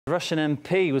A Russian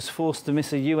MP was forced to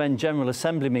miss a UN General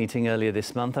Assembly meeting earlier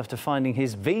this month after finding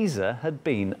his visa had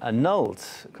been annulled.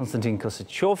 Konstantin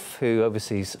Kosachev, who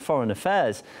oversees foreign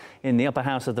affairs in the upper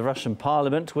house of the Russian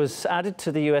parliament, was added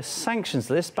to the US sanctions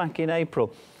list back in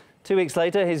April. 2 weeks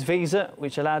later, his visa,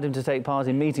 which allowed him to take part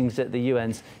in meetings at the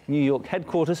UN's New York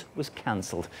headquarters, was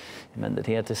cancelled. It meant that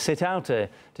he had to sit out a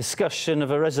discussion of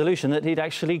a resolution that he'd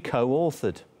actually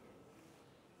co-authored.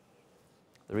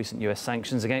 The recent US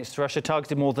sanctions against Russia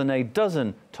targeted more than a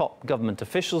dozen top government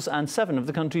officials and 7 of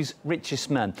the country's richest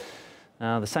men.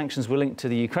 Now, the sanctions were linked to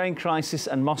the Ukraine crisis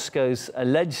and Moscow's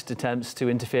alleged attempts to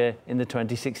interfere in the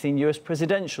 2016 US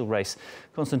presidential race.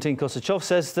 Konstantin Kosachev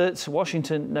says that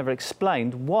Washington never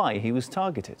explained why he was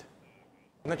targeted.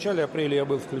 I was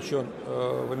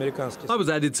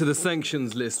added to the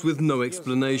sanctions list with no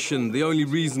explanation. The only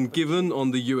reason given on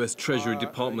the US Treasury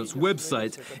Department's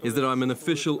website is that I'm an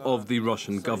official of the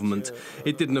Russian government.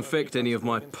 It didn't affect any of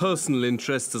my personal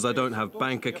interests as I don't have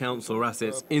bank accounts or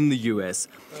assets in the US.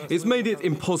 It's made it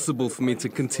impossible for me to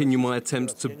continue my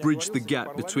attempts to bridge the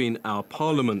gap between our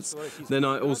parliaments. Then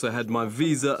I also had my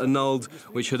visa annulled,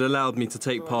 which had allowed me to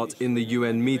take part in the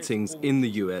UN meetings in the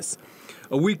US.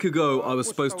 A week ago, I was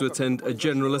supposed to attend a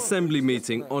General Assembly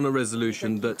meeting on a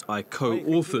resolution that I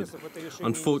co-authored.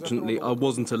 Unfortunately, I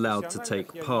wasn't allowed to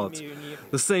take part.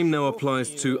 The same now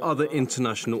applies to other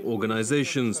international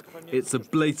organizations. It's a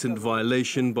blatant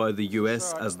violation by the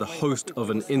US as the host of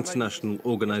an international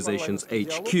organization's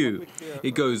HQ.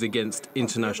 It goes against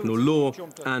international law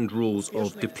and rules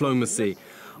of diplomacy.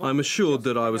 I'm assured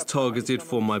that I was targeted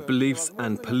for my beliefs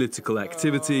and political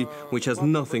activity, which has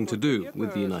nothing to do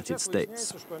with the United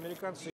States.